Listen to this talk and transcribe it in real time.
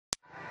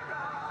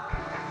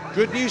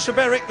Good news for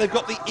Berwick, they've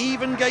got the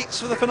even gates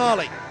for the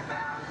finale.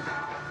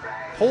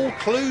 Paul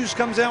Clews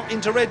comes out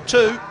into red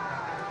 2.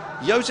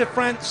 Josef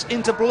France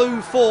into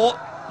blue 4.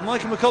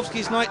 Michael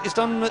Makovsky's night is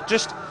done at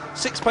just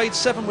 6 paid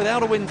 7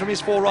 without a win from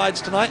his 4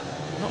 rides tonight.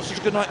 Not such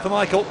a good night for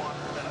Michael.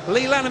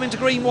 Lee Lanham into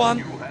green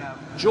 1.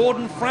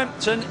 Jordan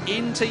Frampton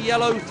into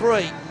yellow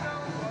 3.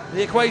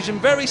 The equation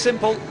very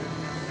simple.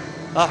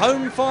 A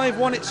home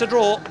 5-1, it's a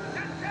draw.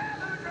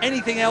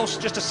 Anything else,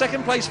 just a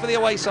second place for the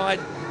away side.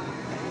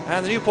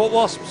 And the Newport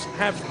Wasps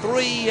have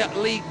 3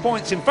 league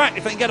points. In fact,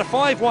 if they can get a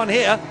 5-1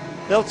 here,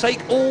 they'll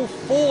take all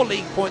 4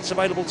 league points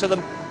available to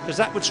them, because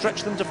that would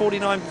stretch them to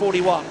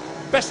 49-41.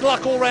 Best of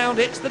luck all round.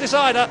 It's the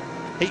decider,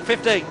 Heat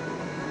 15.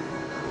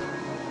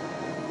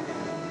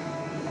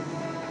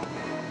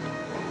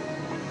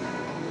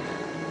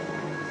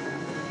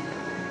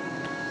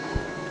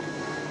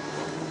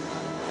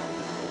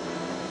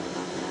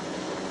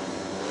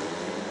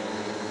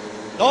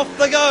 Off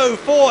they go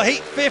for Heat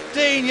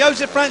 15.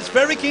 Josef France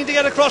very keen to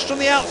get across from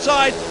the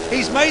outside.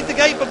 He's made the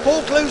gate, but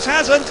Paul Clews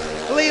hasn't.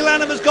 Lee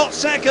Lanham has got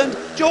second.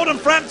 Jordan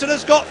Frampton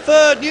has got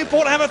third.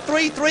 Newport have a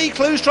 3-3.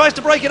 Clews tries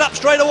to break it up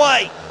straight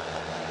away.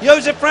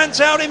 Josef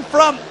France out in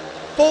front.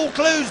 Paul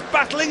Clews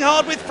battling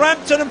hard with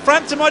Frampton, and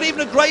Frampton might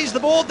even have grazed the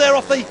board there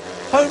off the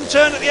home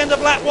turn at the end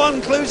of lap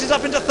 1. Clews is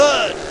up into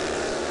third.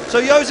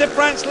 So Josef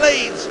France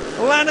leads.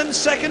 Lanham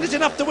second is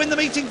enough to win the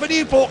meeting for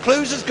Newport.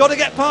 Clews has got to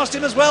get past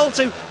him as well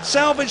to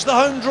salvage the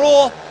home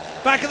draw.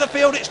 Back of the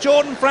field it's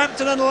Jordan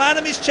Frampton, and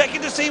Lanham is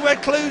checking to see where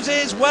Clews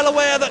is, well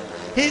aware that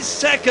his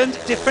second,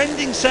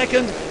 defending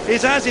second,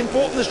 is as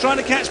important as trying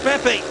to catch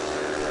Pepe.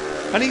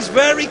 And he's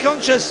very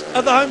conscious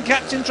of the home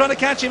captain trying to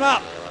catch him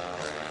up.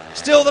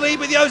 Still the lead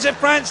with Josef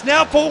France.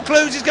 Now Paul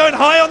Clews is going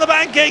high on the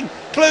banking.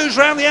 Clews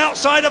round the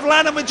outside of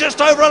Lanham with just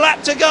over a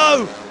lap to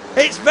go.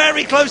 It's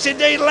very close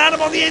indeed.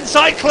 Lanham on the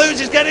inside. Clews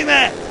is getting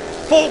there.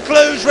 Paul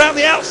Clews round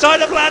the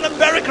outside of Lanham.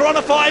 Berwick are on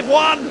a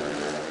 5-1.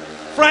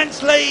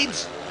 France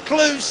leads.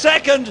 Clews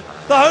second.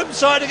 The home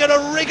side are going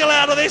to wriggle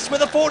out of this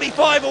with a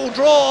 45-all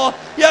draw.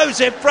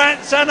 Josef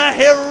France, and a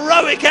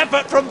heroic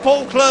effort from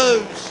Paul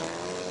Clews.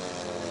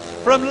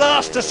 From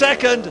last to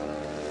second,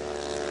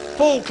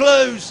 Paul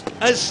Clews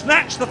has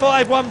snatched the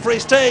 5-1 for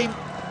his team.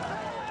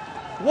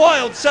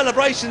 Wild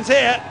celebrations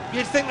here.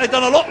 You'd think they'd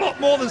done a lot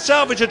more than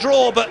salvage a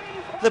draw, but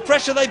the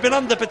pressure they've been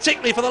under,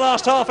 particularly for the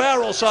last half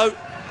hour or so,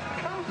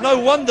 no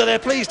wonder they're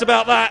pleased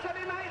about that.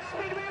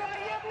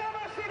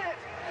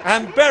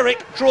 And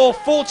Berwick draw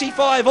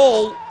 45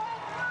 all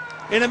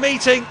in a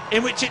meeting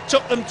in which it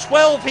took them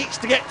 12 heats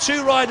to get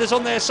 2 riders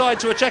on their side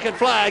to a checkered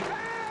flag,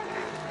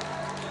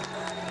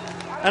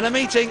 and a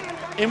meeting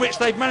in which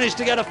they've managed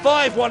to get a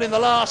 5-1 in the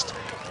last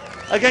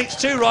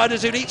against 2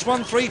 riders who'd each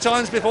won 3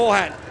 times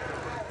beforehand.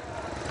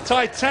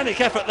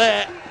 Titanic effort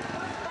there.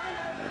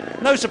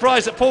 No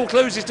surprise that Paul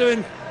Clews is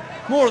doing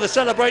more of the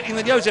celebrating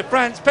than Josef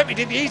France. Pepe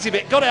did the easy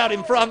bit, got out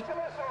in front.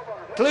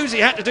 Clews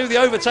had to do the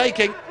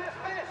overtaking.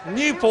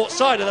 Newport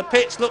side of the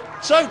pits looked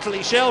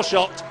totally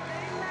shell-shocked,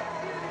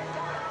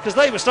 because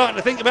they were starting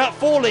to think about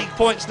 4 league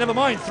points, never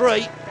mind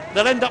 3.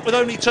 They'll end up with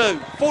only 2.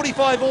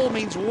 45 all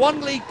means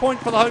 1 league point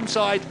for the home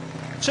side,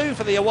 2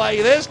 for the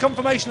away. There's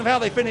confirmation of how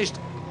they finished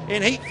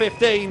in Heat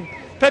 15.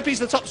 Pepe's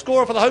the top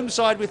scorer for the home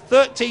side with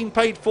 13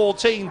 paid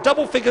 14.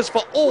 Double figures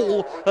for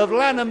all of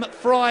Lanham,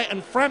 Fry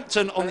and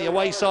Frampton on the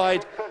away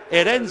side.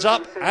 It ends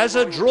up as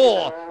a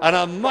draw, and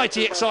a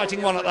mighty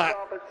exciting one at that.